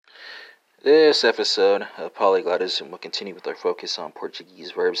This episode of Polyglotism will continue with our focus on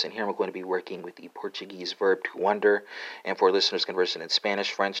Portuguese verbs, and here we're going to be working with the Portuguese verb to wonder. And for listeners conversing in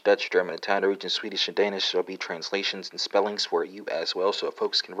Spanish, French, Dutch, German, Italian, Norwegian, Swedish, and Danish, there'll be translations and spellings for you as well. So if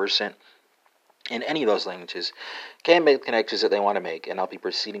folks conversant in any of those languages can make the connections that they want to make, and I'll be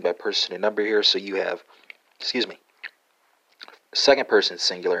proceeding by person and number here. So you have, second person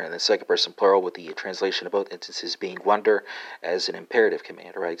singular and then second person plural, with the translation of both instances being wonder as an imperative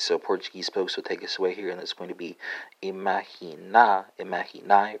command, right? So Portuguese folks will take us away here, and it's going to be imaginar,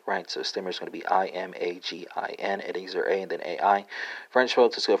 right? So stemmer is going to be imagin, endings are a and then ai. French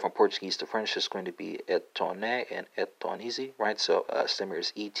folks, let's go from Portuguese to French. It's going to be étonné and étonnisé, right? So stemmer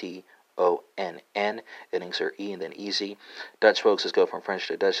is ETONN, endings are e and then easy. Dutch folks, let's go from French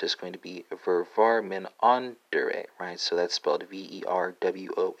to Dutch. It's going to be verwarmen andere, right? So that's spelled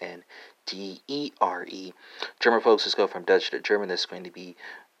VERWONDERE. German folks, let's go from Dutch to German. That's going to be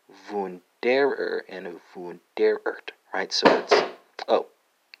wunderer and wunderert, right? So it's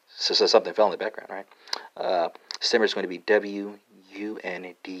so something fell in the background, right? Stemmer is going to be WUNDER,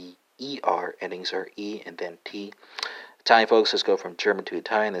 endings are e and then t. Italian folks, let's go from German to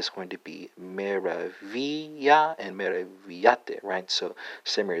Italian. That's going to be meraviglia and meravigliate, right? So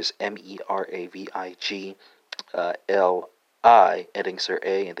stemmer is MERAVIG, LI, endings are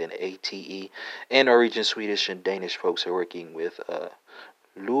A and then ATE. And Norwegian, Swedish, and Danish folks are working with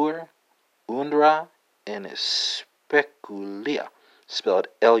lure, undra, and spekulia, spelled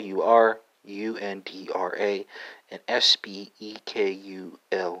LURUNDRA and SPEKULER,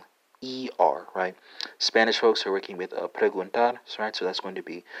 right? Spanish folks are working with preguntar, right? So that's going to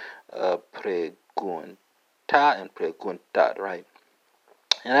be pregunta and preguntar, right?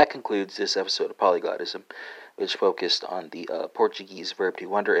 And that concludes this episode of Polyglotism, which focused on the Portuguese verb to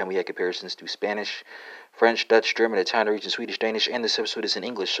wonder, and we had comparisons to Spanish, French, Dutch, German, Italian, Norwegian, Swedish, Danish, and this episode is in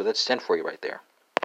English, so that's 10 for you right there.